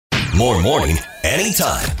more morning,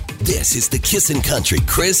 anytime. This is the Kissin' Country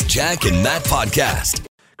Chris, Jack, and Matt podcast.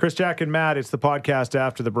 Chris, Jack, and Matt, it's the podcast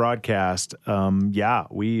after the broadcast.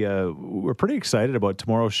 We're pretty excited about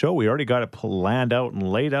tomorrow's show. We already got it planned out and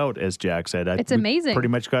laid out, as Jack said. It's amazing. Pretty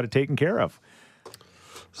much got it taken care of.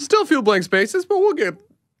 Still a few blank spaces, but we'll get...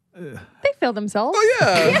 They fill themselves. Oh,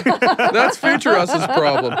 yeah. That's future us's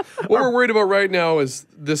problem. What we're worried about right now is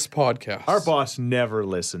this podcast. Our boss never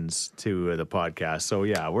listens to the podcast, so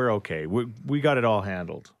yeah, we're okay. We got it all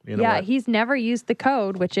handled. You know what? He's never used the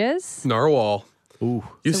code, which is... Narwhal. Ooh.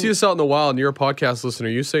 You see us out in the wild and you're a podcast listener,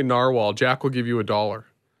 you say narwhal, Jack will give you $1.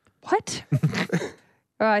 What?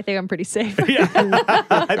 Oh, I think I'm pretty safe. Yeah,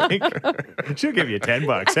 I think she'll give you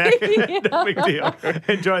 $10. Eh? No big deal.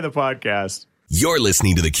 Enjoy the podcast. You're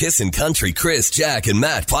listening to the Kissin' Country Chris, Jack, and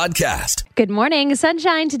Matt podcast. Good morning.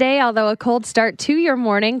 Sunshine today, although a cold start to your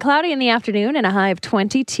morning. Cloudy in the afternoon and a high of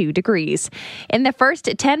 22 degrees. In the first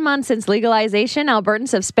 10 months since legalization,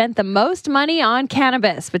 Albertans have spent the most money on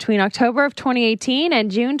cannabis. Between October of 2018 and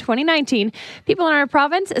June 2019, people in our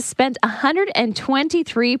province spent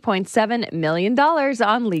 $123.7 million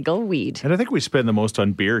on legal weed. And I think we spend the most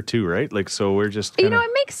on beer too, right? Like, so we're just You know,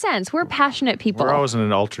 it makes sense. We're passionate people. we're always in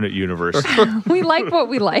an alternate universe. We like what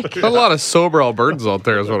we like. A lot of sober Albertans out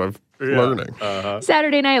there is what I'm learning.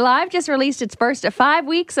 Saturday Night Live just released its first 5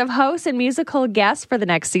 weeks of hosts and musical guests for the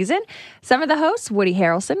next season. Some of the hosts, Woody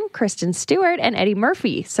Harrelson, Kristen Stewart, and Eddie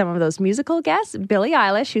Murphy. Some of those musical guests, Billie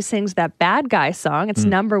Eilish, who sings that Bad Guy song. It's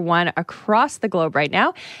 #1 across the globe right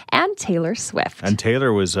now. And Taylor Swift. And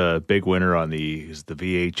Taylor was a big winner on the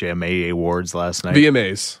VHMA Awards last night.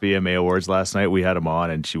 VMA Awards last night. We had him on,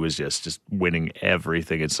 and she was just winning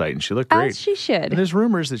everything in sight, and she looked great. As she should. And there's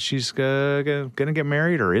rumors that she's going to get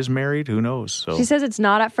married or is married. Who knows? So. She says it's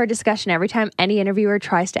not up for discussion. Every time any interviewer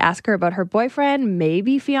tries to ask her about her boyfriend,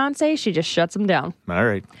 maybe fiance, she just shuts him down. All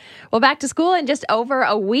right. Well, back to school in just over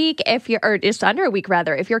a week, or just under a week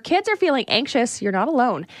rather. If your kids are feeling anxious, you're not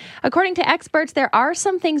alone. According to experts, there are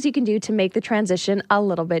some things you can do to make the transition a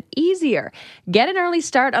little bit easier. Get an early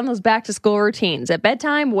start on those back to school routines. At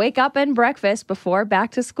bedtime, wake up and breakfast before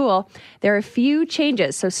back to school. There are a few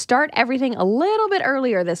changes, so start everything a little bit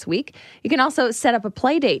earlier this week. You can also set up a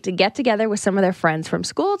play date to get together with some of their friends from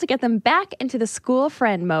school to get them back into the school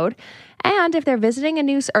friend mode. And if they're visiting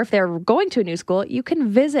if they're going to a new school, you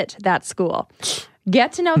can visit that school.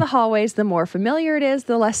 Get to know the hallways. The more familiar it is,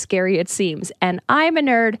 the less scary it seems. And I'm a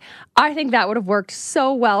nerd. I think that would have worked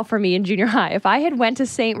so well for me in junior high. If I had went to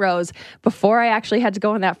St. Rose before I actually had to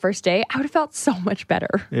go on that first day, I would have felt so much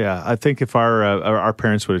better. Yeah, I think if our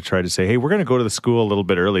parents would have tried to say, hey, we're going to go to the school a little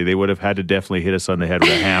bit early, they would have had to definitely hit us on the head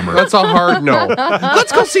with a hammer. That's a hard no.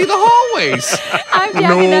 Let's go see the hallways. I'm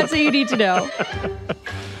Jackie, that's what you need to know.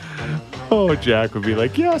 Oh, Jack would be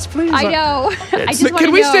like, yes, please. I know. I just want to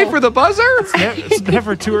Can we know. stay for the buzzer? It's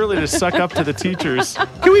never too early to suck up to the teachers.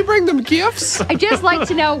 Can we bring them gifts? I just like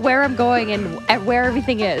to know where I'm going and where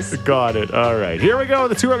everything is. Got it. All right. Here we go.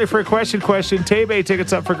 The too early for a question. Taybay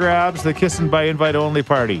tickets up for grabs. The Kissin' by Invite Only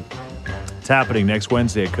party. It's happening next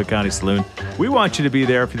Wednesday at Cook County Saloon. We want you to be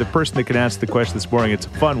there. If you're the person that can answer the question this morning, it's a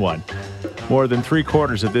fun one. More than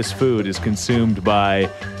 3/4 of this food is consumed by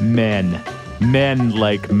men. Men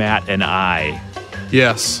like Matt and I.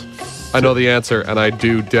 Yes. I know the answer, and I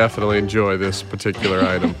do definitely enjoy this particular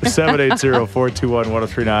item.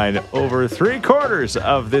 780-421-1039. Over 3/4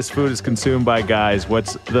 of this food is consumed by guys.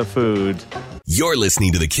 What's the food? You're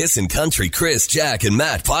listening to the Kissin' Country Chris, Jack, and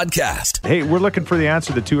Matt podcast. Hey, we're looking for the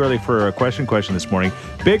answer to too early for a question this morning.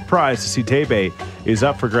 Big prize to see Taybay is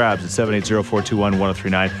up for grabs at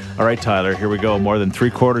 780-421-1039. All right, Tyler, here we go. More than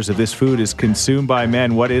 3/4 of this food is consumed by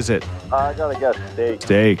men. What is it? I gotta guess steak.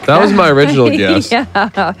 Steak. That was my original guess.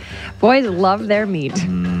 Yeah. Boys love their meat.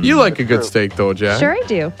 You like a good steak, though, Jack. Sure I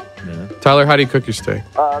do. Tyler, how do you cook your steak?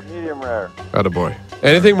 Medium rare. Attaboy.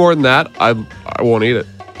 Anything more than that, I won't eat it.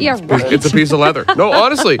 Yeah, right. It's a piece of leather. No,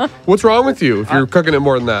 honestly, what's wrong with you if you're cooking it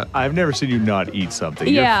more than that? I've never seen you not eat something.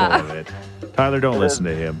 Yeah. You're full of it. Tyler, don't listen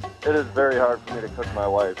to him. It is very hard for me to cook my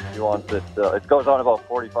wife. She wants it. It goes on about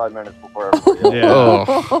 45 minutes before everybody else.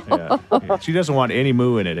 Yeah. Yeah. She doesn't want any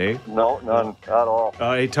moo in it, eh? No, none at all.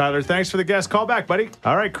 Hey, Tyler, thanks for the guest. Call back, buddy.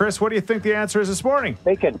 All right, Chris, what do you think the answer is this morning?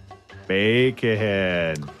 Bacon.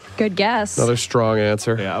 Bacon. Good guess. Another strong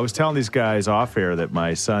answer. Yeah, I was telling these guys off air that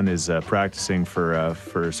my son is practicing for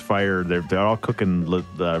his fire. They're all cooking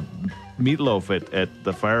meatloaf at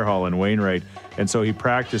the fire hall in Wainwright. And so he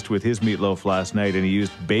practiced with his meatloaf last night, and he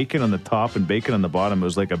used bacon on the top and bacon on the bottom. It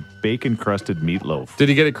was like a bacon-crusted meatloaf. Did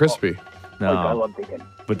he get it crispy? No. I love bacon.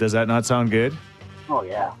 But does that not sound good? Oh,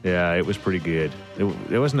 yeah. Yeah, it was pretty good.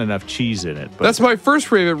 There wasn't enough cheese in it. But. That's my first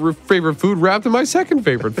favorite food wrapped in my second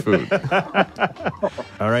favorite food.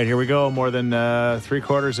 All right, here we go. More than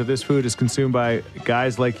 3/4 of this food is consumed by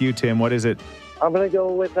guys like you, Tim. What is it? I'm going to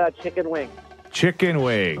go with chicken wings. Chicken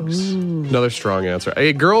wings. Another strong answer.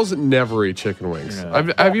 Hey, girls never eat chicken wings.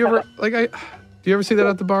 Yeah. Have you ever, do you ever see that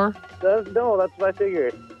at the bar? No, that's what I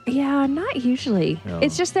figured. Yeah, not usually. No.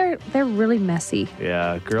 It's just they're really messy.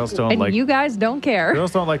 Yeah, girls don't And like. you guys don't care.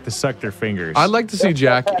 Girls don't like to suck their fingers. I'd like to see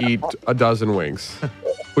Jack eat a dozen wings.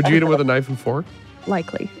 Would you eat them with a knife and fork?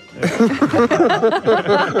 Likely.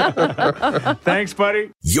 Thanks,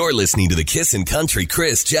 buddy. You're listening to the Kissin' Country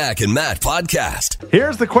Chris, Jack, and Matt podcast.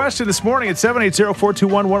 Here's the question this morning at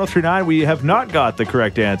 780-421-1039. We have not got the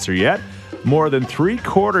correct answer yet. More than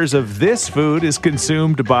 3/4 of this food is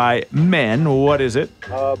consumed by men. What is it?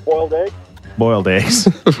 Boiled egg. Boiled eggs.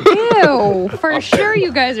 Ew. For sure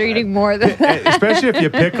you guys are eating more than that. Especially if you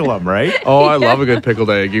pickle them, right? Oh, I love a good pickled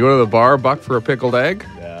egg. You go to the bar, $1 for a pickled egg?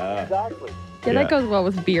 Exactly. Yeah, that goes well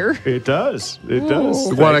with beer. It does. It does.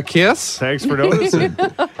 You want a kiss? Thanks for noticing.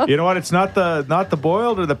 You know what? It's not the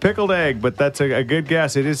boiled or the pickled egg, but that's a good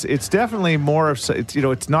guess. It's definitely more of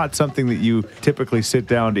it's not something that you typically sit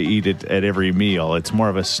down to eat it at every meal. It's more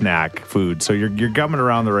of a snack food. So you're gumming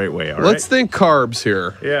around the right way. All right. Let's think carbs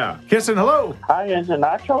here. Yeah. Kissing. Hello. Hi, is it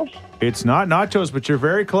nachos? It's not nachos, but you're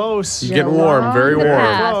very close. You're getting warm, very along the warm.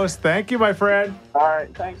 path. Close. Thank you, my friend. All right,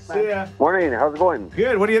 thanks, man. See ya. Morning. How's it going?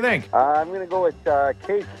 Good. What do you think? I'm going to go with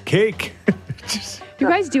cake. Cake. You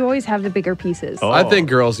guys do always have the bigger pieces. Oh. I think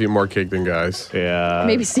girls eat more cake than guys. Yeah.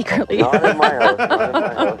 Maybe secretly. Not in my house. Not in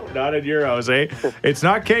my house. Not in your house, eh? It's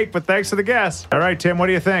not cake, but thanks for the guess. All right, Tim, what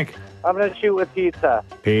do you think? I'm going to shoot with pizza.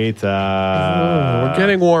 Pizza. We're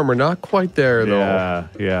getting warmer. Not quite there, though.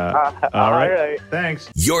 Yeah. All right. Thanks.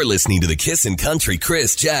 You're listening to the Kissin' Country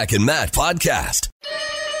Chris, Jack, and Matt podcast.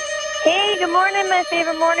 Hey, good morning, my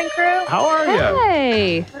favorite morning crew. How are you?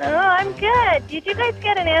 Hey. Oh, I'm good. Did you guys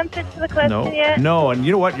get an answer to the question yet? No, and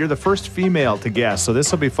you know what? You're the first female to guess, so this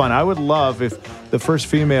will be fun. I would love if the first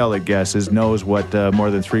female that guesses knows what more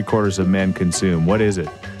than 3/4 of men consume. What is it?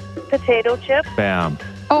 Potato chip. Bam.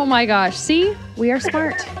 Oh my gosh. See? We are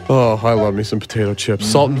smart. Oh, I love me some potato chips.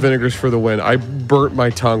 Salt and vinegars for the win. I burnt my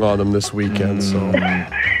tongue on them this weekend, so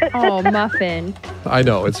Oh, muffin. I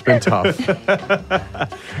know it's been tough.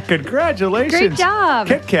 Congratulations. Great job.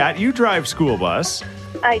 Kit Kat, you drive school bus.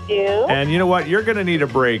 I do. And you know what? You're going to need a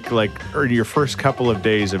break or your first couple of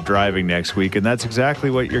days of driving next week. And that's exactly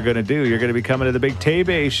what you're going to do. You're going to be coming to the big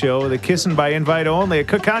Tay-Bay show, the Kissin' by Invite Only at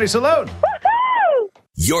Cook County Saloon.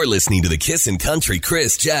 You're listening to the Kissin' Country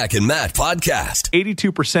Chris, Jack, and Matt podcast.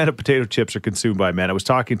 82% of potato chips are consumed by men. I was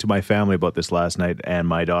talking to my family about this last night, and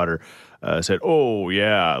my daughter said, oh,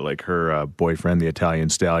 yeah, like her boyfriend, the Italian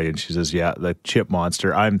stallion. She says, yeah, the chip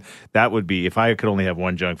monster. That would be, if I could only have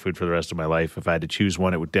one junk food for the rest of my life, if I had to choose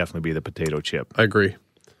one, it would definitely be the potato chip. I agree.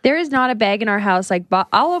 There is not a bag in our house. Like,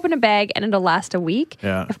 I'll open a bag and it'll last a week.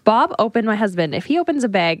 Yeah. If my husband, if he opens a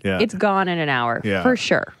bag, Yeah. it's gone in an hour. Yeah. For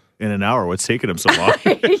sure. In an hour, what's taking him so long?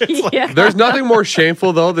 Yeah. There's nothing more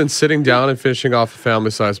shameful, though, than sitting down and finishing off a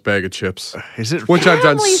family-sized bag of chips, Is it which I've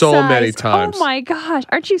done Family so size. many times. Oh my gosh.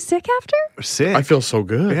 Aren't you sick after? sick? I feel so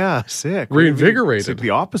good. yeah, sick. Reinvigorated. It's like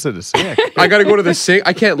the opposite of sick. I got to go to the sink.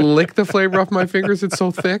 I can't lick the flavor off my fingers. It's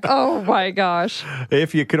so thick. Oh my gosh.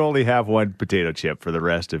 If you could only have one potato chip for the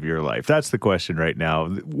rest of your life, that's the question right now.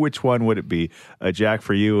 Which one would it be? Jack,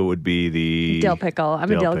 for you, it would be the Dill pickle.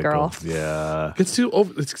 I'm a dill pickle. girl. Yeah. It's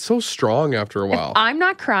so strong after a while. I'm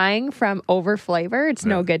not crying from over flavor. It's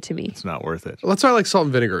no good to me. It's not worth it. That's why I like salt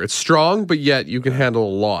and vinegar. It's strong, but yet you can handle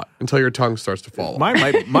a lot until your tongue starts to fall.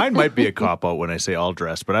 Mine might be a cop out when I say all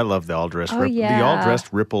dressed, but I love the all dressed. Oh, The yeah. all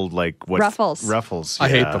dressed rippled Ruffles. Ruffles. I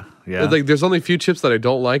hate yeah. them. Yeah. Like, there's only a few chips that I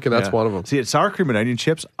don't like, and that's Yeah. one of them. See, sour cream and onion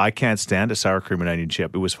chips, I can't stand a sour cream and onion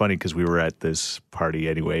chip. It was funny because we were at this party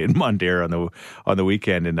anyway in Mondare on the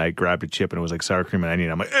weekend, and I grabbed a chip and it was like sour cream and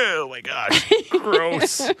onion. I'm like, oh my gosh,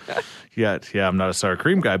 gross. Yeah, I'm not a sour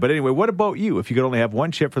cream guy. But anyway, what about you? If you could only have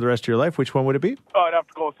one chip for the rest of your life, which one would it be? Oh, I'd have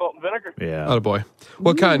to go with salt and vinegar. Yeah. Attaboy.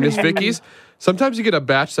 What kind? Miss Vicky's? Sometimes you get a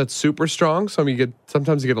batch that's super strong. Sometimes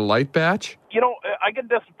you get a light batch. You know, I get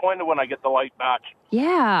disappointed when I get the light batch.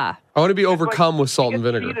 Yeah. I want to be overcome with salt You and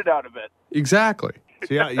get vinegar. cheated out of it. Exactly.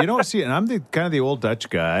 See, and I'm the kind of the old Dutch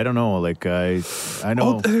guy. I don't know, like I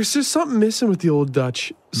know. Oh, there's just something missing with the old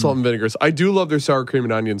Dutch salt and vinegars. I do love their sour cream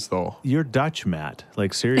and onions, though. You're Dutch, Matt.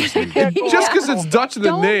 Like seriously. Just because it's Dutch in the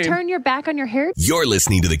Don't name. turn your back on your hair. You're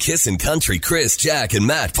listening to the Kissin' Country Chris, Jack, and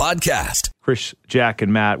Matt podcast. Chris, Jack,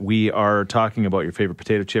 and Matt, we are talking about your favorite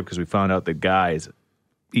potato chip because we found out that guys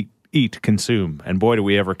eat, consume. And boy, do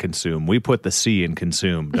we ever consume. We put the C in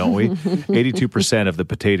consume, don't we? 82% of the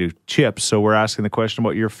potato chips. So we're asking the question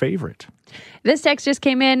about your favorite. This text just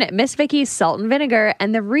came in, Miss Vicky's salt and vinegar,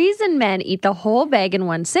 and the reason men eat the whole bag in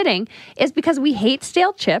one sitting is because we hate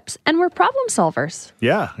stale chips and we're problem solvers.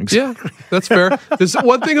 Yeah, exactly. Yeah, that's fair. There's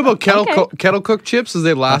one thing about kettle cooked chips is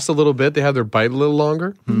they last a little bit. They have their bite a little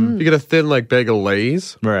longer. You get a thin bag of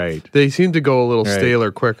Lay's. Right. They seem to go a little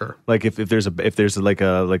staler quicker. Like if there's a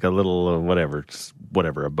little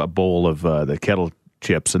a bowl of the kettle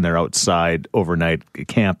chips and they're outside overnight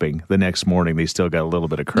camping, the next morning they still got a little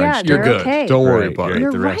bit of crunch. Yeah, You're good. okay. Don't worry about it.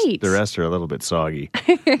 You're the right. rest are a little bit soggy.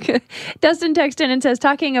 Dustin texted in and says,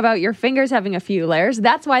 talking about your fingers having a few layers,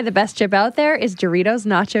 that's why the best chip out there is Doritos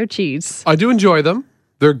nacho cheese. I do enjoy them.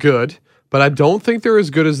 They're good, but I don't think they're as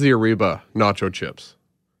good as the Ariba nacho chips.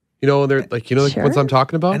 You know, they're the ones I'm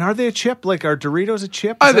talking about? And are they a chip? Like, are Doritos a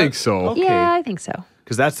chip? I think so. Okay. Yeah, I think so.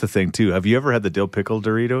 Because that's the thing, too. Have you ever had the dill pickle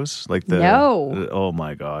Doritos? No. Oh,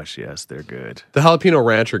 my gosh. Yes, they're good. The jalapeno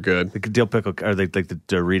ranch are good. The dill pickle, are they like the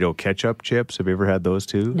Dorito ketchup chips? Have you ever had those,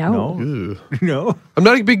 too? No. Ew. No? I'm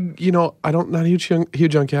not a big, not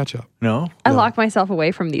huge on ketchup. No? I lock myself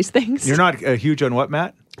away from these things. You're not huge on what,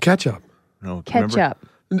 Matt? Ketchup. No. Remember? Ketchup.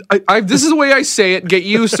 This is the way I say it. Get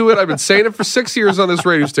used to it. I've been saying it for 6 years on this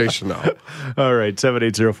radio station now. All right,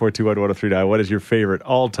 780-421-1039. What is your favorite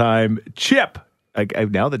all-time chip?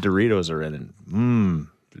 Now the Doritos are in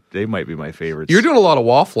it. They might be my favorites. You're doing a lot of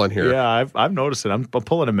waffling here. Yeah, I've noticed it. I'm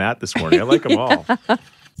pulling a Matt this morning. I like them all.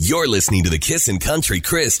 You're listening to the Kissin' Country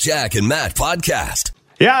Chris, Jack, and Matt podcast.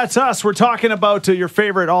 Yeah, it's us. We're talking about your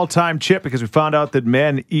favorite all-time chip because we found out that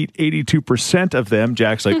men eat 82% of them.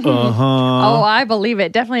 Jack's like, Oh, I believe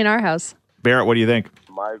it. Definitely in our house. Barrett, what do you think?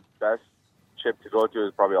 My best chip to go to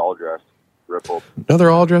is probably all dressed, rippled, Another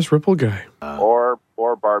all-dressed Ripple guy. or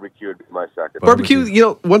barbecue would be my second.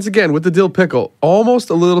 Barbecue, once again, with the dill pickle, almost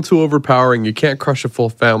a little too overpowering. You can't crush a full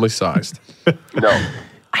family sized. No.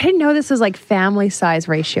 I didn't know this was like family size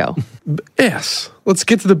ratio. Yes. Let's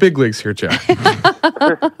get to the big leagues here, Jack.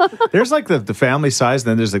 There's like the family size, and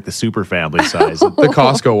then there's like the super family size. The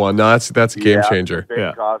Costco one. No, that's a game changer. Big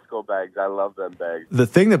Yeah. Costco bags. I love them bags. The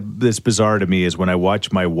thing that's bizarre to me is when I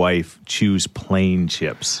watch my wife choose plain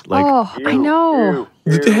chips. Like, I know.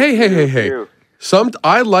 Hey.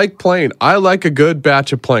 I like plain. I like a good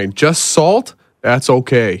batch of plain. Just salt, that's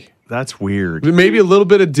okay. that's weird. Maybe a little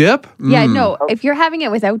bit of dip? Yeah, no. If you're having it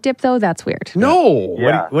without dip, though, that's weird. No.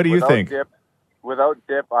 Yeah. What do you Without think? Without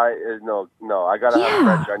dip, no. I gotta have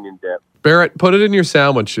French onion dip. Barrett, put it in your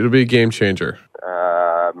sandwich. It'll be a game changer.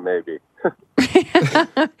 Maybe.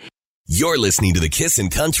 You're listening to the Kissin'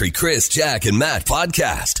 Country Chris, Jack, and Matt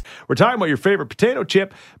podcast. We're talking about your favorite potato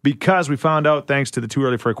chip because we found out, thanks to the Too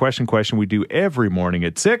Early for a Question we do every morning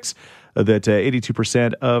at 6, that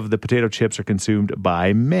 82% of the potato chips are consumed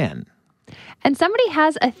by men. And somebody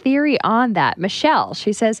has a theory on that. Michelle,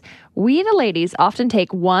 she says, we the ladies often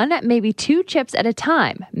take 1, maybe 2 chips at a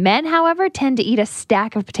time. Men, however, tend to eat a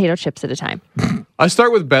stack of potato chips at a time. I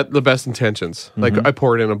start with the best intentions. Like, I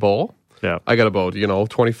pour it in a bowl. Yeah. I got about,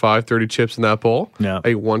 25, 30 chips in that bowl. Yeah. I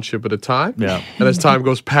eat 1 chip at a time. Yeah. And as time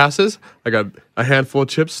passes, I got a handful of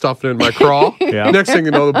chips stuffed in my craw. Yeah. Next thing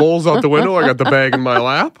you know, the bowl's out the window. I got the bag in my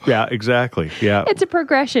lap. Yeah, exactly. Yeah. It's a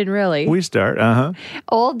progression, really. We start,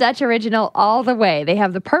 Old Dutch Original all the way. They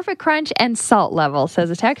have the perfect crunch and salt level,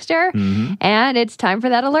 says a texter. And it's time for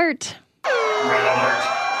that alert. Red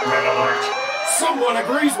alert. Someone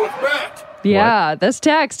agrees with Matt. Yeah, this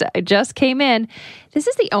text just came in. This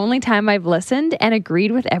is the only time I've listened and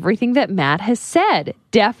agreed with everything that Matt has said.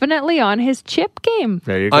 Definitely on his chip game.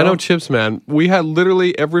 There you go. I know chips, man. We had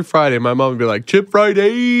literally every Friday, my mom would be like, Chip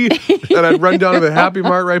Friday. And I'd run down to the Happy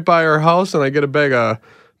Mart right by our house and I'd get a bag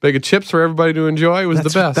of chips for everybody to enjoy. It was the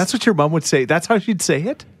best. That's what your mom would say. That's how she'd say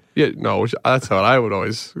it? Yeah, no, that's how I would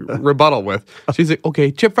always rebuttal with. She's like,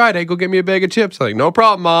 okay, Chip Friday, go get me a bag of chips. I'm like, no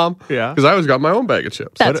problem, Mom. Yeah. Because I always got my own bag of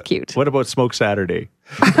chips. That's cute. What about Smoke Saturday?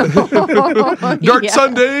 Dark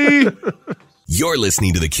Sunday. You're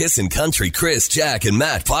listening to the Kissin' Country Chris, Jack, and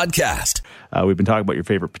Matt podcast. We've been talking about your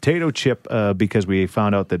favorite potato chip because we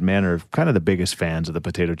found out that men are kind of the biggest fans of the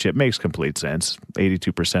potato chip. Makes complete sense.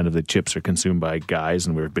 82% of the chips are consumed by guys,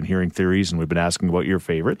 and we've been hearing theories, and we've been asking about your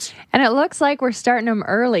favorites. And it looks like we're starting them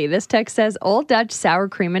early. This text says, Old Dutch sour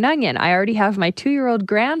cream and onion. I already have my 2-year-old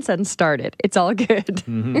grandson started. It's all good.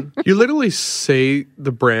 You literally say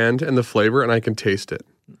the brand and the flavor, and I can taste it.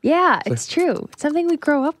 Yeah, it's true. It's something we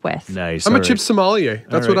grow up with. Nice. I'm All a chip sommelier.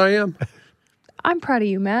 That's All what right. I am. I'm proud of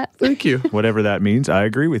you, Matt. Thank you. Whatever that means, I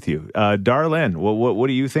agree with you. Darlene, what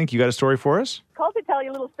do you think? You got a story for us? Call to tell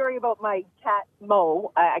you a little story about my cat,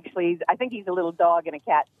 Mo. Actually, I think he's a little dog in a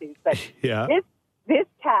cat suit. But Yeah. this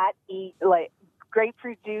cat eats like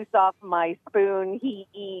grapefruit juice off my spoon. He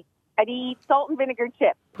eats salt and vinegar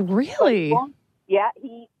chips. Really? Yeah.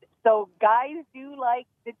 So guys do like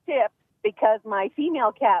the chips because my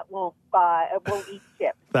female cat won't eat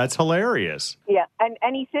chips. That's hilarious. Yeah,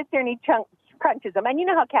 and he sits there and he crunches them. And you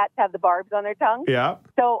know how cats have the barbs on their tongue? Yeah.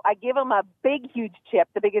 So I give him a big, huge chip,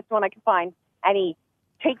 the biggest one I can find, and he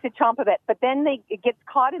takes a chomp of it. But then it gets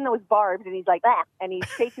caught in those barbs, and he's like, ah, and he's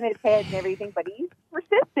shaking his head and everything. But he's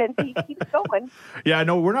persistent. He keeps going. Yeah,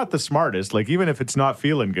 no, we're not the smartest. Like, even if it's not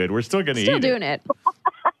feeling good, we're still going to eat Still doing it.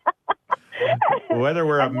 Whether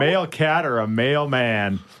we're a male cat or a male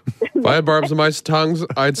man. If I had barbs on my tongues,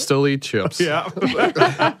 I'd still eat chips. Yeah.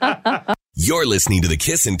 You're listening to the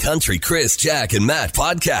Kissin' Country Chris, Jack, and Matt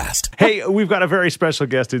podcast. Hey, we've got a very special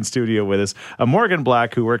guest in studio with us, Morgan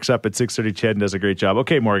Black, who works up at 630 CHED and does a great job.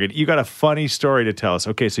 Okay, Morgan, you got a funny story to tell us.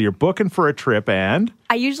 Okay, so you're booking for a trip and?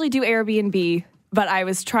 I usually do Airbnb, but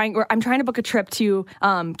I'm trying to book a trip to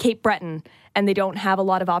Cape Breton, and they don't have a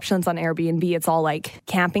lot of options on Airbnb. It's all like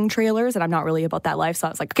camping trailers, and I'm not really about that life. So I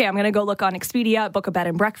was like, okay, I'm going to go look on Expedia, book a bed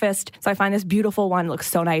and breakfast. So I find this beautiful one. It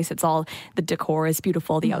looks so nice. The decor is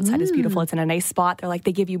beautiful. The outside is beautiful. It's in a nice spot. They're like,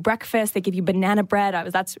 they give you breakfast. They give you banana bread.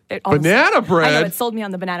 Banana bread? I know, it sold me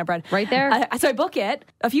on the banana bread. Right there. So I book it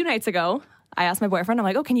a few nights ago. I asked my boyfriend, I'm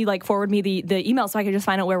like, oh, can you forward me the email so I can just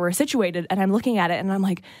find out where we're situated? And I'm looking at it and I'm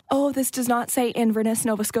like, oh, this does not say Inverness,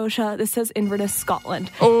 Nova Scotia. This says Inverness,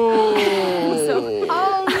 Scotland. Oh.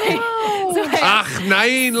 Ach,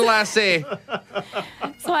 nein, lassie.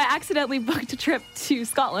 So I accidentally booked a trip to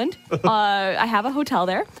Scotland. I have a hotel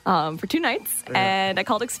there for 2 nights. And I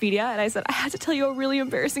called Expedia and I said, I had to tell you a really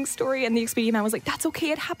embarrassing story. And the Expedia man was like, that's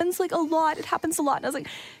okay. It happens a lot. It happens a lot. And I was like,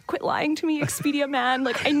 quit lying to me, Expedia man.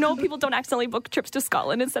 I know people don't accidentally book trips to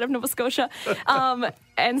Scotland instead of Nova Scotia.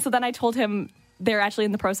 And so then I told him they're actually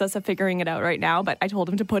in the process of figuring it out right now. But I told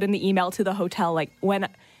him to put in the email to the hotel,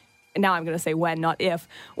 now I'm going to say when, not if.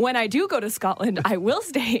 When I do go to Scotland, I will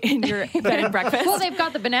stay in your bed and breakfast. Well, they've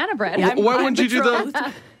got the banana bread. Yeah, Why wouldn't you do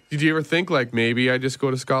that? Did you ever think, maybe I just go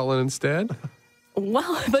to Scotland instead?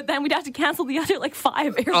 Well, but then we'd have to cancel the other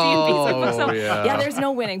 5 Airbnbs. Oh, yeah. There's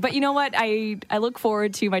no winning. But you know what? I look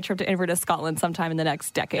forward to my trip to Inverness, Scotland sometime in the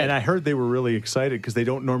next decade. And I heard they were really excited because they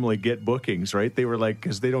don't normally get bookings, right? They were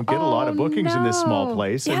because they don't get a lot of bookings in this small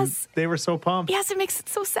place. Yes. And they were so pumped. Yes, it makes it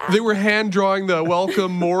so sad. They were hand drawing the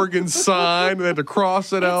welcome Morgan sign. They had to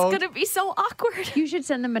cross it out. It's going to be so awkward. You should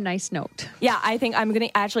send them a nice note. Yeah, I think I'm going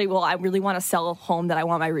to I really want to sell home that I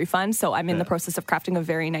want my refund. So I'm in the process of crafting a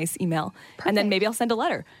very nice email. Perfect. And then maybe I'll send a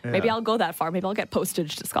letter. Yeah. Maybe I'll go that far. Maybe I'll get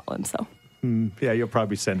postage to Scotland. So, yeah, you'll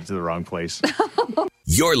probably send it to the wrong place.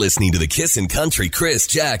 You're listening to the Kissin' Country Chris,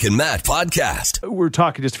 Jack, and Matt podcast. We were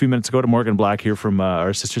talking just a few minutes ago to Morgan Black here from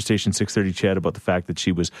our sister station 630 CHED about the fact that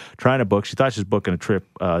she was trying to book. She thought she was booking a trip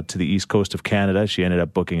to the east coast of Canada. She ended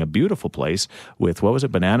up booking a beautiful place with,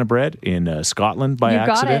 banana bread in Scotland by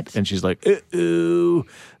accident. Got it. And she's like, ooh,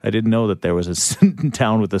 I didn't know that there was a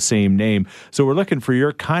town with the same name. So we're looking for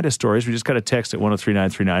your kind of stories. We just got a text at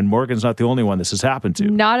 103939. Morgan's not the only one this has happened to.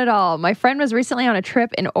 Not at all. My friend was recently on a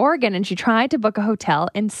trip in Oregon and she tried to book a hotel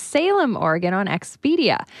in Salem, Oregon on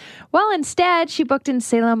Expedia. Well, instead, she booked in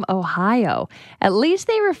Salem, Ohio. At least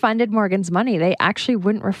they refunded Morgan's money. They actually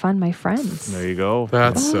wouldn't refund my friends. There you go.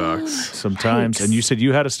 That sucks. Sometimes. Yikes. And you said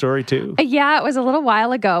you had a story too? Yeah, it was a little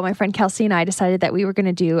while ago. My friend Kelsey and I decided that we were going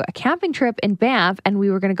to do a camping trip in Banff and we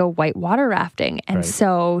were going to go whitewater rafting. And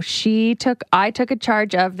so I took a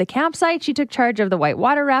charge of the campsite. She took charge of the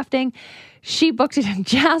whitewater rafting. She booked it in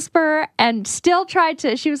Jasper and still tried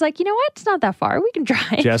to. She was like, you know what? It's not that far. We can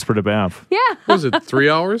drive. Jasper to Banff. Yeah. Was it 3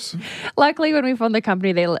 hours? Luckily, when we phoned the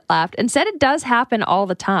company, they laughed and said it does happen all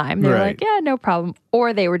the time. They were like, yeah, no problem.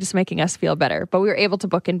 Or they were just making us feel better. But we were able to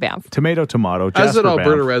book in Banff. Tomato. Jasper, as an Alberta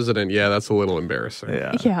Banff. resident, yeah, that's a little embarrassing.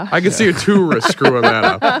 Yeah. I can see a tourist screwing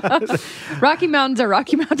that up. Rocky Mountains are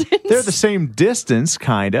Rocky Mountains. They're the same distance,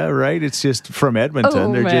 kind of, right? It's just from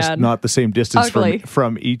Edmonton. They're just not the same distance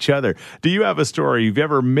from each other. Do you have a story you've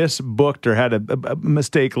ever misbooked or had a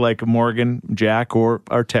mistake like Morgan, Jack, or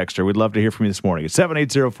our texter? We'd love to hear from you this morning at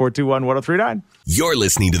 780-421-1039. You're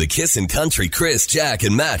listening to the Kissin' Country Chris, Jack,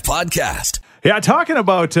 and Matt podcast. Yeah, talking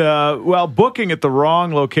about, booking at the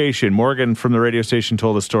wrong location. Morgan from the radio station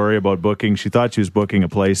told a story about booking. She thought she was booking a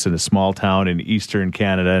place in a small town in eastern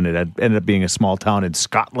Canada, and it had ended up being a small town in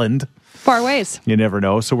Scotland. Far ways. You never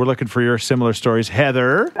know. So we're looking for your similar stories.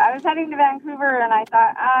 Heather? I was heading to Vancouver, and I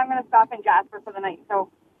thought, I'm going to stop in Jasper for the night.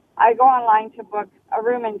 So I go online to book a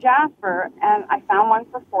room in Jasper, and I found one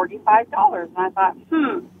for $45. And I thought,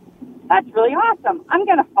 that's really awesome. I'm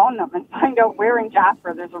going to phone them and find out where in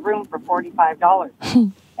Jasper there's a room for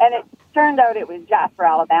 $45. And it turned out it was Jasper,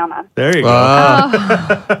 Alabama. There you go.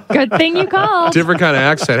 Oh, good thing you called. Different kind of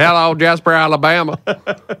accent. Hello, Jasper, Alabama. Yeah,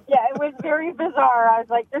 it was very bizarre. I was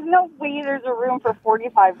like, there's no way there's a room for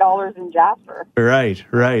 $45 in Jasper.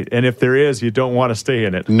 Right. And if there is, you don't want to stay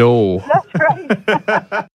in it. No. That's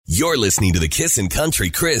right. You're listening to the Kissin' Country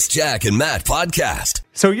Chris, Jack, and Matt podcast.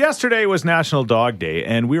 So yesterday was National Dog Day,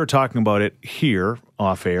 and we were talking about it here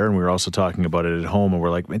off air, and we were also talking about it at home, and we're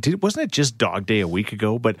like, wasn't it just Dog Day a week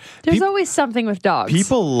ago? But There's always something with dogs.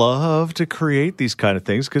 people love to create these kind of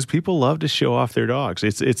things because people love to show off their dogs.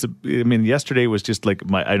 I mean, yesterday was just like,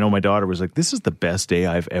 I know my daughter was like, this is the best day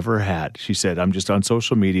I've ever had. She said, I'm just on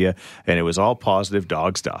social media, and it was all positive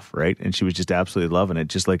dog stuff, right? And she was just absolutely loving it,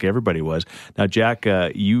 just like everybody was. Now, Jack,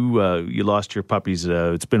 you lost your puppies.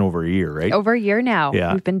 It's been over a year, right? Over a year now.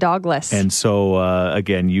 Yeah. We've been dogless. And so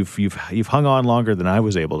again, you've hung on longer than I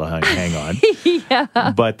was able to hang on.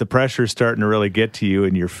 Yeah. But the pressure's starting to really get to you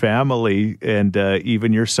and your family, and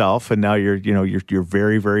even yourself. And now you're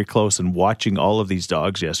very, very close. And watching all of these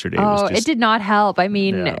dogs yesterday was just, it did not help. I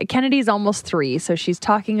mean, Yeah. Kennedy's almost 3, so she's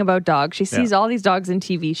talking about dogs. She sees all these dogs in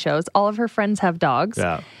TV shows. All of her friends have dogs.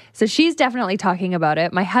 Yeah. So she's definitely talking about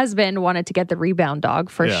it. My husband wanted to get the rebound dog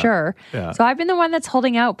for sure. Yeah. So I've been the one that's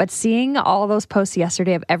holding out. But seeing all those posts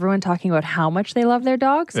yesterday of everyone talking about how much they love their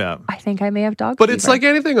dogs, I think I may have dog But fever. it's like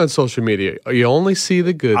anything on social media. You only see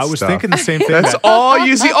the good stuff. I was thinking the same thing. That's all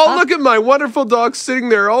you see. Oh, look at my wonderful dog sitting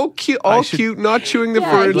there, all cute, not chewing the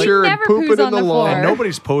furniture and pooping in the lawn. And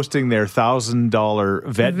nobody's posting their $1,000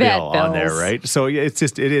 vet bill on there, right? So yeah,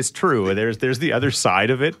 it is true. There's the other side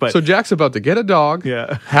of it. But So Jack's about to get a dog,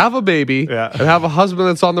 have a baby, and have a husband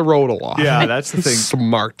that's on the road a lot. Yeah, that's the thing.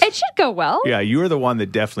 Smart. It should go well. Yeah, you're the one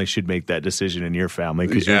that definitely should make that decision in your family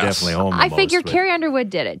because you're definitely home. I figure Carrie Underwood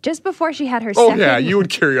did it just before she had her Oh second. yeah, you would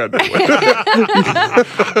Carrie Underwood.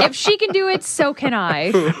 If she can do it, so can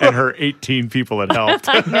I. And her 18 people that helped.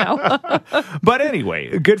 I know. But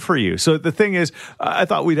anyway, good for you. So the thing is, I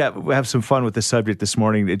thought we'd have some fun with the subject this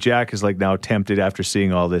morning. Jack is like now tempted after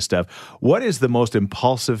seeing all this stuff. What is the most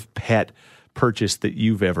impulsive pet purchase that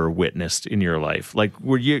you've ever witnessed in your life? Like,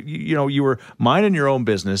 were you were minding your own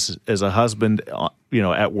business as a husband,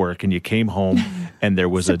 at work, and you came home and there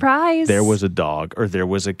was Surprise. there was a dog or there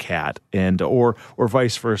was a cat, and or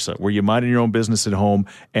vice versa. Were you minding your own business at home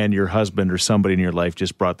and your husband or somebody in your life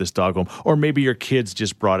just brought this dog home, or maybe your kids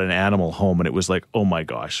just brought an animal home and it was like, oh my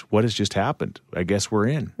gosh, what has just happened? I guess we're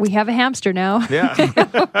in. We have a hamster now. Yeah.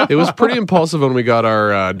 It was pretty impulsive when we got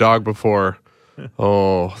our dog before.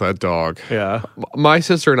 Oh, that dog. Yeah. My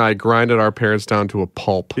sister and I grinded our parents down to a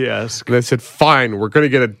pulp. Yes. And they said, fine, we're going to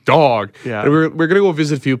get a dog. Yeah. And we're going to go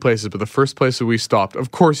visit a few places, but the first place that we stopped, of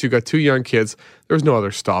course, you got 2 young kids. There was no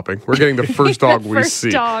other stopping. We're getting the first dog we First see.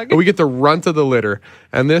 dog. And we get the runt of the litter.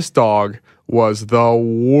 And this dog was the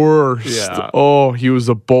worst. Yeah. Oh, he was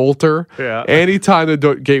a bolter. Yeah. Anytime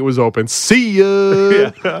the gate was open, see ya.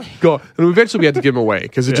 Yeah. Go. And eventually we had to give him away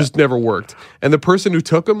because it just never worked. And the person who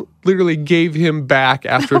took him literally gave him back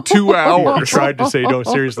after 2 You hours. tried to say, no,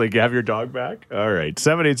 seriously, have your dog back? All right.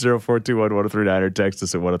 780-421-1039 or text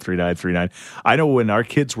us at 103939. I know when our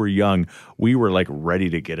kids were young, we were like ready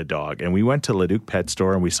to get a dog. And we went to Leduc Pet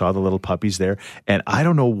Store and we saw the little puppies there. And I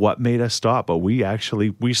don't know what made us stop, but we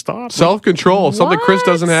stopped. Self-control, something Chris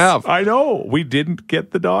doesn't have. I know. We didn't get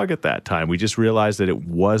the dog at that time. We just realized that it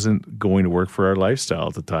wasn't going to work for our lifestyle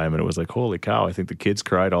at the time. And it was like, holy cow, I think the kids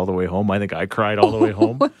cried all the way home. I think I cried all the way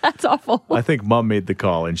home. That's awful. I think Mom made the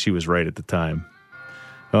call, and she was right at the time.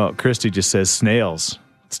 Oh, Christy just says snails.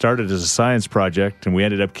 It started as a science project, and we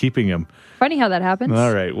ended up keeping them. Funny how that happens.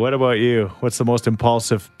 All right. What about you? What's the most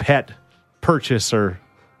impulsive pet purchase or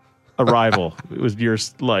arrival? It was your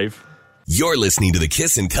life. You're listening to the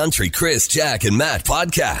Kissin' Country Chris, Jack, and Matt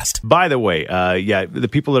podcast. By the way, the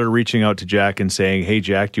people that are reaching out to Jack and saying, hey,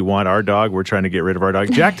 Jack, do you want our dog? We're trying to get rid of our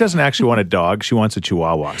dog. Jack doesn't actually want a dog. She wants a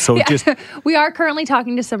Chihuahua. So we are currently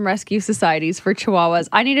talking to some rescue societies for Chihuahuas.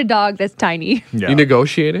 I need a dog that's tiny. Yeah. You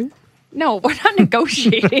negotiating? No, we're not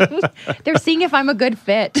negotiating. They're seeing if I'm a good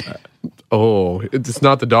fit. Oh, it's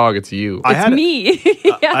not the dog, it's you. It's me.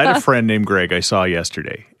 I had a friend named Greg I saw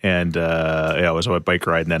yesterday, and I was on a bike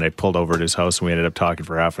ride, and then I pulled over at his house, and we ended up talking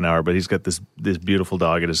for half an hour. But he's got this beautiful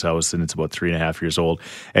dog at his house, and it's about 3.5 years old.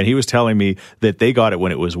 And he was telling me that they got it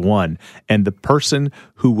when it was 1, and the person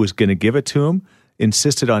who was going to give it to him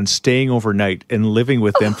insisted on staying overnight and living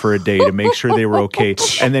with them for a day to make sure they were okay,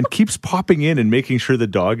 and then keeps popping in and making sure the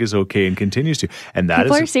dog is okay and continues to. And that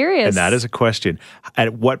People are serious. And that is a question.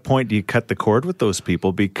 At what point do you cut the cord with those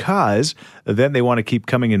people? Because then they want to keep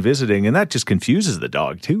coming and visiting, and that just confuses the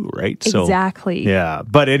dog too, right? Exactly. So, yeah.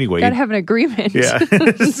 But anyway. Gotta have an agreement. Yeah.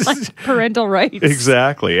 It's like parental rights.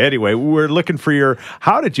 Exactly. Anyway, we're looking for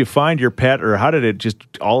how did you find your pet, or how did it just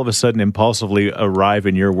all of a sudden impulsively arrive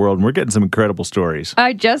in your world? And we're getting some incredible stories.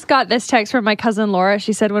 I just got this text from my cousin Laura.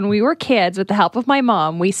 She said, when we were kids, with the help of my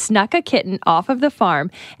mom, we snuck a kitten off of the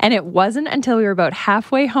farm, and it wasn't until we were about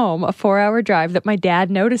halfway home, a 4-hour drive, that my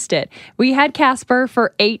dad noticed it. We had Casper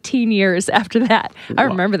for 18 years after that. I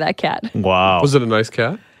remember that cat. Wow. Was it a nice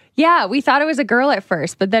cat? Yeah, we thought it was a girl at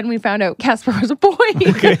first, but then we found out Casper was a boy.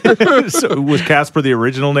 Okay. So was Casper the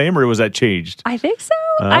original name, or was that changed? I think so.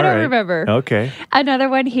 All I don't right. remember. Okay. Another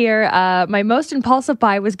one here. My most impulsive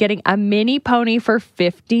buy was getting a mini pony for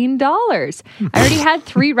 $15. I already had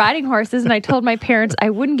 3 riding horses, and I told my parents I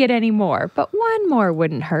wouldn't get any more, but one more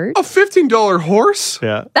wouldn't hurt. A $15 horse?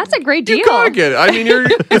 Yeah. That's a great deal. You gotta get it. I mean,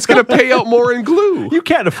 it's going to pay out more in glue. You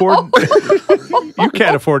can't afford. You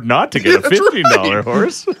can't afford not to get a $15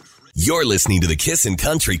 horse. You're listening to the Kissin'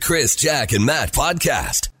 Country Chris, Jack, and Matt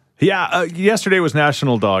podcast. Yeah, yesterday was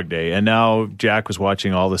National Dog Day, and now Jack was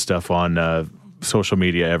watching all the stuff on social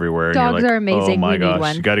media everywhere. And Dogs you're like, are amazing. Oh my We need gosh,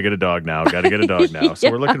 one. you got to get a dog now. Got to get a dog now. So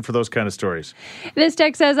Yeah. we're looking for those kind of stories. This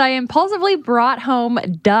text says, I impulsively brought home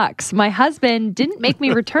ducks. My husband didn't make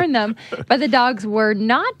me return them, but the dogs were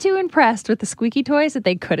not too impressed with the squeaky toys that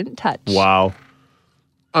they couldn't touch. Wow.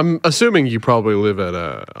 I'm assuming you probably live at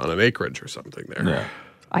on an acreage or something there. Yeah.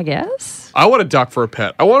 I guess. I want a duck for a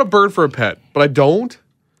pet. I want a bird for a pet, but I don't.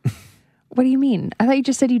 What do you mean? I thought you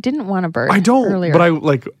just said you didn't want a bird. I don't. Earlier. But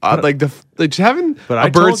I just having I a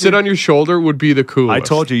told bird sit you- on your shoulder would be the coolest. I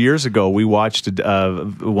told you years ago, we watched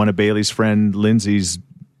one of Bailey's friend Lindsay's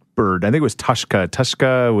bird. I think it was Tushka.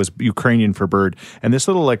 Tushka was Ukrainian for bird. And this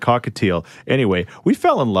little cockatiel. Anyway, we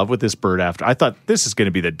fell in love with this bird after. I thought this is going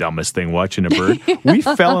to be the dumbest thing watching a bird. We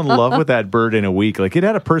fell in love with that bird in a week. Like it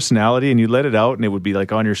had a personality, and you let it out and it would be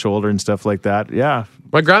like on your shoulder and stuff like that. Yeah.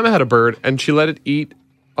 My grandma had a bird, and she let it eat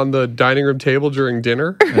on the dining room table during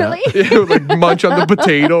dinner. Really? It would like munch on the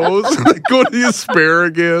potatoes, like go to the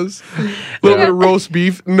asparagus, a little bit of roast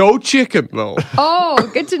beef. No chicken though. Oh,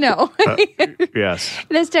 good to know. Yes.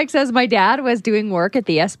 This text says, my dad was doing work at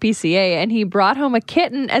the SPCA and he brought home a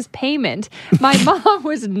kitten as payment. My mom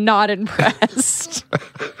was not impressed.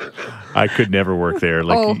 I could never work there.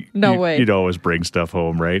 Like, Oh, no way. You'd always bring stuff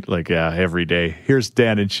home, right? Like, yeah, every day. Here's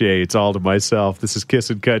Dan and Shay. It's all to myself. This is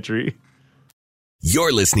Kissin' Country.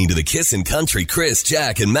 You're listening to the Kissin' Country Chris,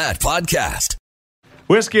 Jack, and Matt podcast.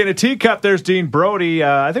 Whiskey in a teacup. There's Dean Brody.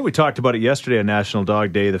 I think we talked about it yesterday on National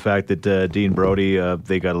Dog Day. The fact that Dean Brody,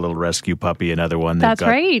 they got a little rescue puppy, another one. They've That's got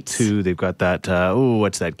right. 2. They've got that.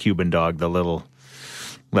 What's that Cuban dog? The little.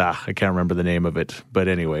 I can't remember the name of it. But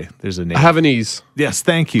anyway, there's a name. Havanese. Yes,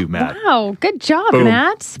 thank you, Matt. Wow, good job, Boom.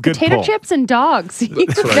 Matt. Good Potato pull. chips and dogs.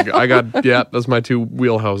 That's what I got. Yeah, that's my 2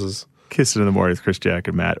 wheelhouses. Kissing in the morning with Chris, Jack,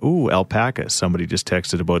 and Matt. Ooh, alpaca. Somebody just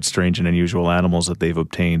texted about strange and unusual animals that they've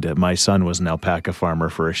obtained. My son was an alpaca farmer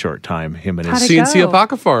for a short time. Him and his How'd it CNC go?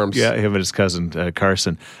 Alpaca Farms. Yeah, him and his cousin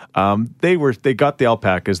Carson. They got the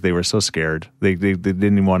alpacas. They were so scared. They didn't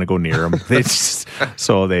even want to go near them. They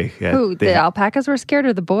The alpacas were scared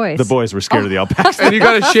or the boys? the boys were scared of the alpacas. And you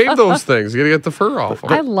got to shave those things. You got to get the fur off.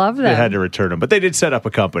 I love them. They had to return them, but they did set up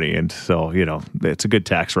a company, and so it's a good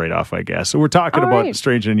tax write-off, I guess. So we're talking All about right.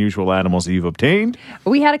 strange and unusual animals that you've obtained.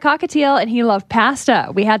 We had a cockatiel and he loved pasta.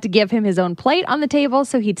 We had to give him his own plate on the table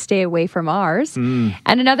so he'd stay away from ours. And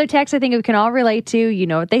another text I think we can all relate to, you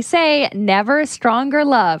know what they say, never a stronger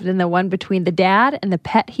love than the one between the dad and the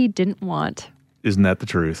pet he didn't want. Isn't that the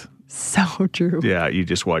truth? So true. Yeah, you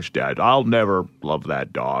just watch Dad. I'll never love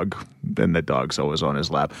that dog. Then the dog's always on his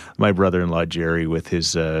lap. My brother-in-law Jerry with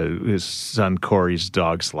his son Corey's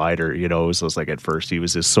dog Slider. It was like at first he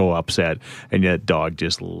was just so upset, and yet dog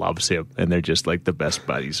just loves him, and they're just like the best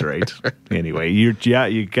buddies, right? Anyway, you gotta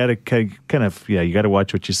you gotta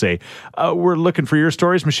watch what you say. We're looking for your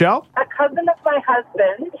stories, Michelle. A cousin of my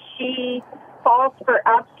husband, she falls for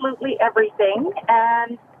absolutely everything,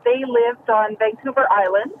 and they lived on Vancouver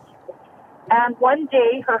Island. And one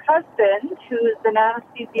day, her husband, who's an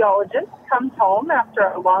anesthesiologist, comes home after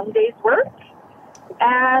a long day's work,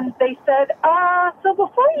 and they said, so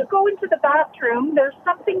before you go into the bathroom, there's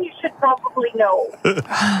something you should probably know.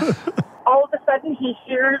 All of a sudden, he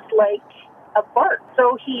hears, like, a bark.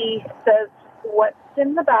 So he says, what's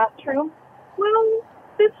in the bathroom? Well,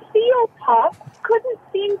 this seal pup couldn't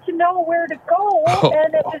seem to know where to go,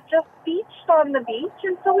 and it was just beach washed on the beach,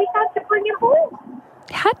 and so we had to bring him home.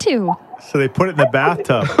 Had to. So they put it in the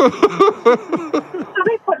bathtub. So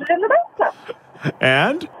they put it in the bathtub.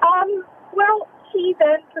 And? Well, he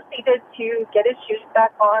then proceeded to get his shoes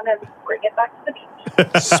back on and bring it back to the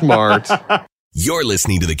beach. Smart. You're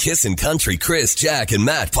listening to the Kissin' Country Chris, Jack, and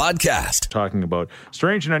Matt podcast. Talking about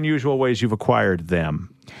strange and unusual ways you've acquired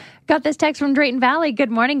them. Got this text from Drayton Valley.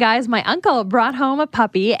 Good morning, guys. My uncle brought home a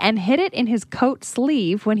puppy and hid it in his coat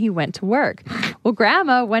sleeve when he went to work. Well,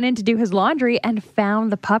 Grandma went in to do his laundry and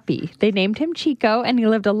found the puppy. They named him Chico, and he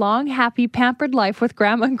lived a long, happy, pampered life with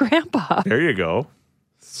Grandma and Grandpa. There you go.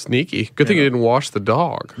 Sneaky. Good thing you didn't wash the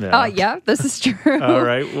dog. Oh, yeah, this is true. All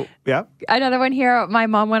right. Well, yeah. Another one here. My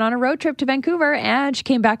mom went on a road trip to Vancouver, and she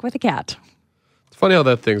came back with a cat. It's funny how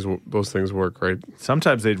those things work, right?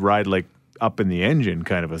 Sometimes they'd ride like up in the engine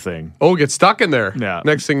kind of a thing. Oh, get stuck in there. Yeah.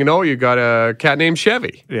 Next thing you know, you got a cat named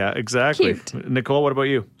Chevy. Yeah, exactly. Cute. Nicole, what about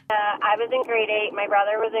you? I was in grade 8. My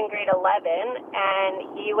brother was in grade 11,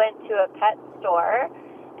 and he went to a pet store,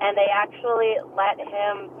 and they actually let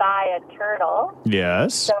him buy a turtle.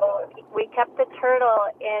 Yes. So we kept the turtle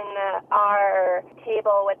in our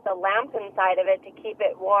table with the lamp inside of it to keep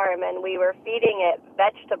it warm, and we were feeding it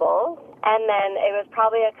vegetables. And then it was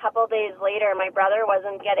probably a couple days later, my brother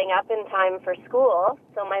wasn't getting up in time for school,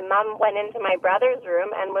 so my mom went into my brother's room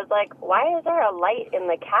and was like, "Why is there a light in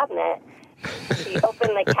the cabinet?" She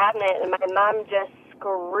opened the cabinet, and my mom just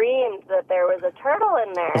screamed that there was a turtle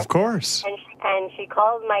in there. Of course. And she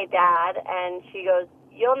called my dad, and she goes,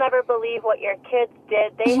 "You'll never believe what your kids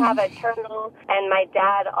did. They have a turtle." And my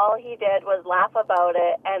dad, all he did was laugh about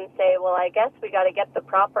it and say, "Well, I guess we got to get the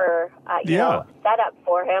proper, setup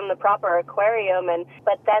for him, the proper aquarium."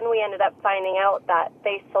 But then we ended up finding out that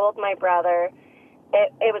they sold my brother.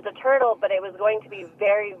 It was a turtle, but it was going to be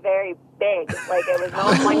very, very big. Like, it was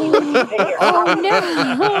not one you would figure out.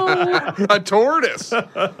 Oh, no. A tortoise.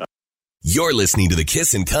 You're listening to the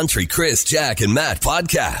Kissin' Country Chris, Jack, and Matt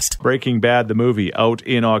podcast. Breaking Bad, the movie, out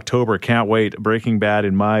in October. Can't wait. Breaking Bad,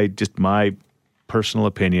 in my personal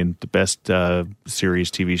opinion, the best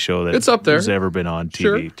series TV show that It's up there. has ever been on TV.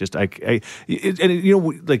 Sure. Just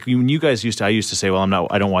like when you guys I used to say, well,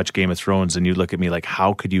 I don't watch Game of Thrones, and you look at me like,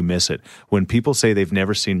 how could you miss it? When people say they've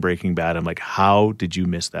never seen Breaking Bad, I'm like, how did you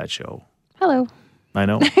miss that show? Hello. I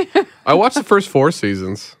know. I watched the first 4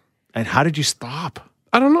 seasons. And how did you stop?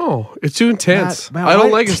 I don't know. It's too intense. Matt, I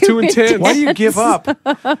don't why- like it. It's too intense. Why do you give up?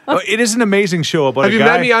 It is an amazing show about Have a you guy.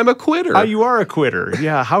 met me? I'm a quitter. Oh, you are a quitter.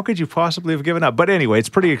 Yeah. How could you possibly have given up? But anyway, it's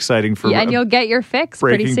pretty exciting for Yeah, and you'll get your fix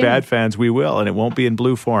pretty Breaking soon. Bad fans. We will, and it won't be in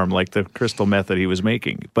blue form like the crystal meth that he was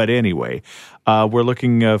making. But anyway, we're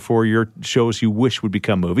looking for your shows you wish would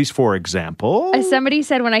become movies. For example, As somebody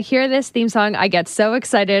said, when I hear this theme song, I get so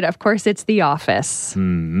excited. Of course, it's The Office.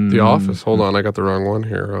 The Office. Hold on, I got the wrong one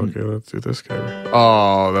here. Okay, let's do this guy.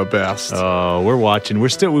 Oh, the best. Oh, we're watching.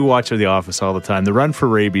 We watch The Office all the time. The Run for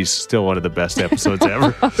Rabies is still one of the best episodes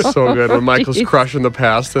ever. So good. When Michael's crushing the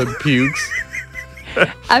pasta and pukes.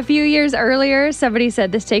 A few years earlier, somebody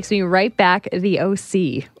said, this takes me right back, The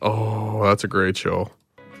OC. Oh, that's a great show.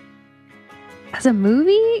 As a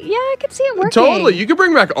movie? Yeah, I could see it working. Totally. You could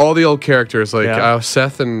bring back all the old characters. Like Yeah.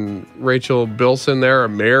 Seth and Rachel Bilson there are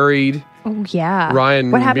married. Oh, yeah.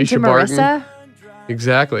 Ryan What happened to Misha Barton. Marissa?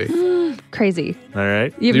 Exactly. Crazy. All right. You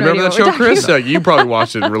have Do you no remember idea that what show, we're talking Chris? about. You probably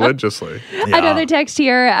watched it religiously. Another text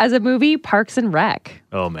here. As a movie, Parks and Rec.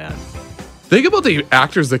 Oh, man. Think about the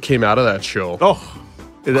actors that came out of that show. Oh.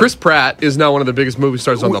 Chris Pratt is now one of the biggest movie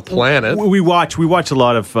stars on the planet. We watch a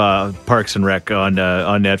lot of Parks and Rec on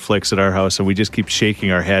Netflix at our house, and we just keep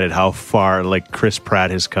shaking our head at how far like Chris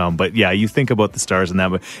Pratt has come. But yeah, you think about the stars in that,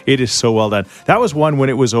 but it is so well done. That was one when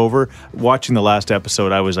it was over. Watching the last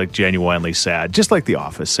episode, I was like genuinely sad, just like The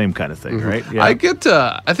Office, same kind of thing, right? Yeah.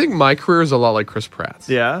 I think my career is a lot like Chris Pratt's.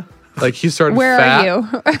 Yeah. Like he started Where fat. are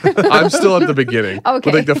you? I'm still at the beginning. Okay.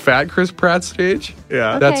 With like the fat Chris Pratt stage.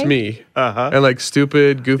 Yeah. That's Okay. me. Uh-huh. And like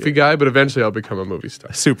stupid, goofy guy, but eventually I'll become a movie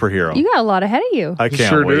star. Superhero. You got a lot ahead of you. I can't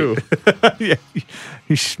Sure wait. Yeah.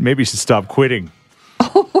 Maybe you should stop quitting.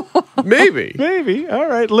 Maybe. Maybe. All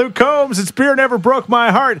right. Luke Combs, it's Beer Never Broke My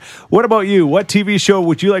Heart. What about you? What TV show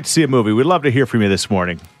would you like to see a movie? We'd love to hear from you this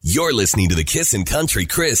morning. You're listening to the Kissin' Country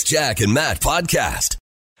Chris, Jack, and Matt podcast.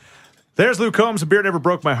 There's Luke Combs, A Beer Never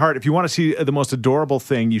Broke My Heart. If you want to see the most adorable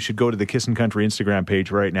thing, you should go to the Kissin' Country Instagram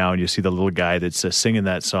page right now, and you see the little guy that's singing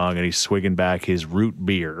that song, and he's swigging back his root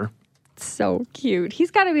beer. So cute.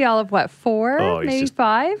 He's got to be all of what, 4, maybe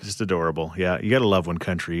 5? Just adorable. Yeah, you got to love when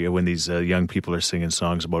young people are singing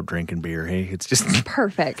songs about drinking beer. Hey, it's just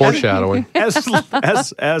perfect. Foreshadowing. As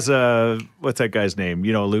what's that guy's name?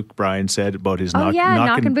 Luke Bryan said about his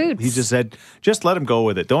knocking boots. He just said, just let him go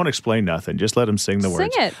with it. Don't explain nothing. Just let him sing the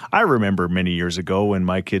words. Sing it. I remember many years ago when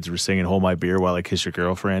my kids were singing "Hold My Beer While I Kiss Your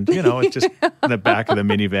Girlfriend." It's just in the back of the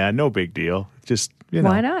minivan. No big deal. Just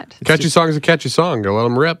why not? Catchy song is a catchy song. Go let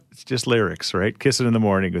them rip. It's just lyrics, right? Kissing in the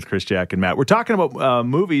Morning with Chris, Jack, and Matt. We're talking about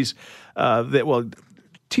movies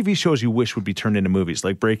TV shows you wish would be turned into movies,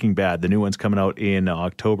 like Breaking Bad. The new one's coming out in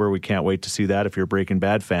October. We can't wait to see that if you're a Breaking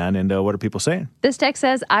Bad fan. And what are people saying? This text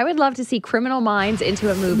says, I would love to see Criminal Minds into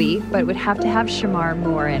a movie, but would have to have Shamar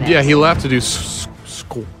Moore in it. Yeah, he left to do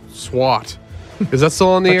SWAT. Is that still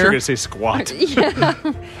on the air? I thought you were going to say squat.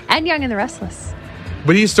 Yeah. And Young and the Restless.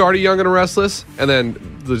 But he started Young and the Restless, and then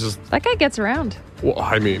that guy gets around. Well,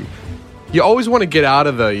 I mean, you always want to get out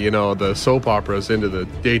of the soap operas into the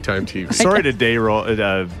daytime TV. Sorry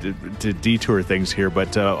to detour things here,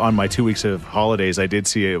 but on my 2 weeks of holidays, I did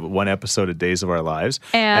see one episode of Days of Our Lives,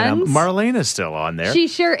 and Marlena's still on there. She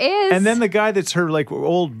sure is. And then the guy that's her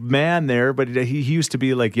old man there, but he used to be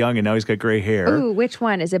young, and now he's got gray hair. Ooh, which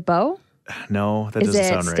one is it? Bo? No, that doesn't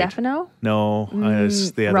sound right. Is it Stefano? No, it's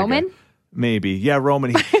the other Roman. Guy. Maybe. Yeah,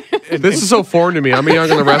 Roman. This is so foreign to me. I'm a Young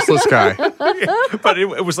and the Restless guy. But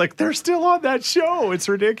it was they're still on that show. It's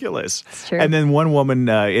ridiculous. It's true. And then one woman,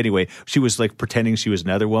 she was pretending she was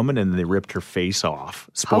another woman, and they ripped her face off.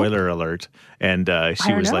 Spoiler alert. And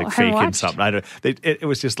she was faking something. It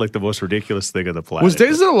was just the most ridiculous thing on the planet. Was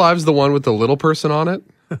Days of Our Lives the one with the little person on it?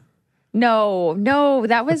 No,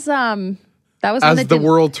 that was As the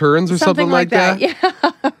World Turns or something like that? Yeah.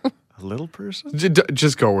 A little person?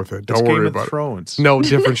 Just go with it. Don't worry about Thrones. it. No,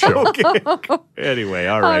 different show. Okay. Anyway,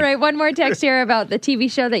 all right. All right, one more text here about the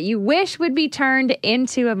TV show that you wish would be turned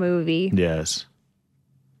into a movie. Yes.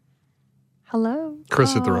 Hello?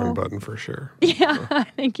 Chris hit the wrong button for sure. Yeah, I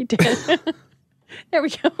think you did. There we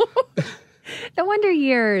go. The Wonder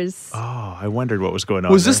Years. Oh, I wondered what was going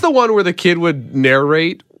on. Was this the one where the kid would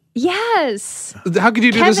narrate? Yes. How could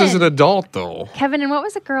you do this as an adult, though? Kevin, and what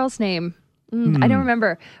was the girl's name? I don't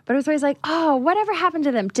remember. But it was always whatever happened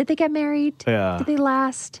to them? Did they get married? Yeah. Did they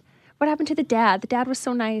last? What happened to the dad? The dad was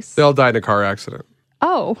so nice. They all died in a car accident.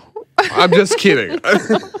 Oh. I'm just kidding.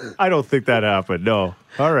 I don't think that happened. No.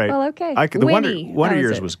 All right. Well, okay. The Wonder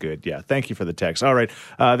Years was good. Yeah. Thank you for the text. All right.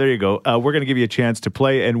 There you go. We're going to give you a chance to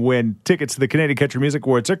play and win tickets to the Canadian Country Music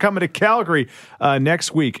Awards. They're coming to Calgary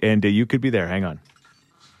next week, and you could be there. Hang on.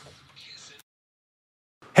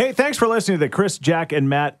 Hey, thanks for listening to the Chris, Jack, and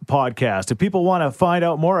Matt podcast. If people want to find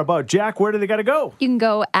out more about Jack, where do they got to go? You can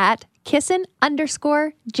go at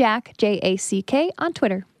Kissin_Jack, Jack, on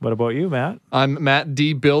Twitter. What about you, Matt? I'm Matt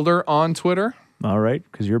D. Builder on Twitter. All right,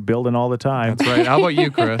 because you're building all the time. That's right. How about you,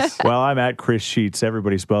 Chris? Well, I'm at Chris Sheets.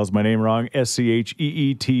 Everybody spells my name wrong,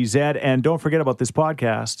 SCHEETZ. And don't forget about this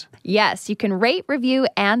podcast. Yes, you can rate, review,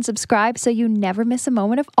 and subscribe so you never miss a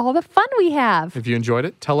moment of all the fun we have. If you enjoyed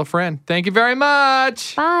it, tell a friend. Thank you very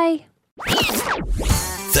much. Bye.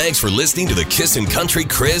 Thanks for listening to the Kissin' Country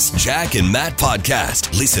Chris, Jack, and Matt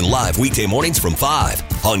podcast. Listen live weekday mornings from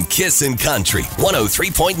 5 on Kissin' Country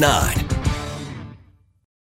 103.9.